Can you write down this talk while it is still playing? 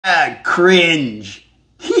Cringe.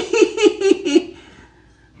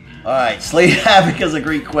 Alright, Slade Havoc has a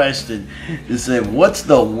great question. It said, what's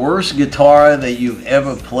the worst guitar that you've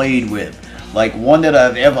ever played with? Like one that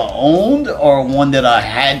I've ever owned or one that I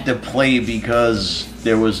had to play because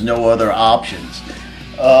there was no other options?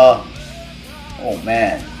 Oh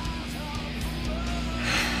man.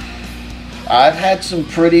 I've had some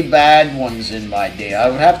pretty bad ones in my day. I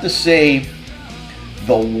would have to say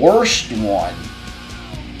the worst one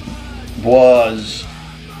was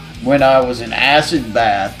when I was in acid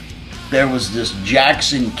bath. There was this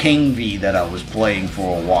Jackson King V that I was playing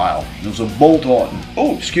for a while. It was a bolt-on.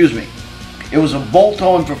 Oh, excuse me. It was a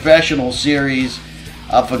bolt-on professional series.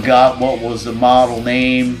 I forgot what was the model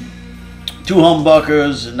name. 2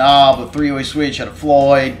 humbuckers, a knob, a 3-way switch, had a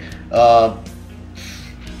Floyd,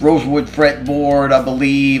 rosewood fretboard, I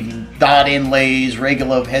believe, dot inlays,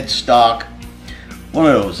 regular headstock. One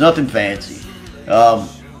of those, nothing fancy.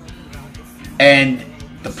 And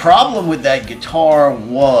the problem with that guitar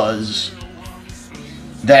was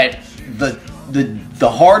that the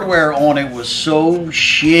hardware on it was so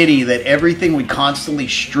shitty that everything would constantly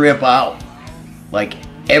strip out. Like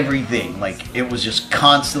everything. Like it was just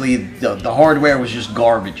constantly, the hardware was just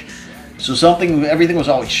garbage. So everything was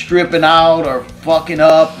always stripping out or fucking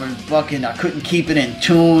up or fucking, I couldn't keep it in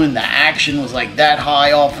tune. The action was like that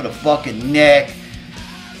high off of the fucking neck.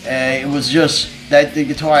 It was just the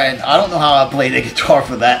guitar, and I don't know how I played the guitar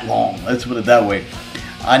for that long. Let's put it that way.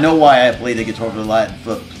 I know why I played the guitar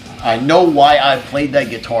I know why I played that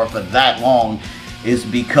guitar for that long is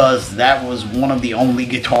because that was one of the only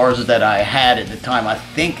guitars that I had at the time. I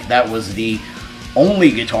think that was the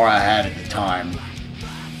only guitar I had at the time.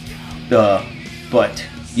 But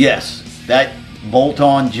yes, that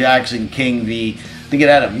bolt-on Jackson King V, I think it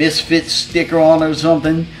had a Misfit sticker on it or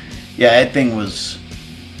something. Yeah, that thing was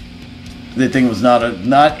not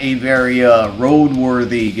a very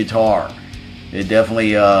roadworthy guitar. It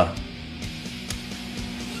definitely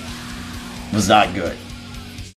was not good.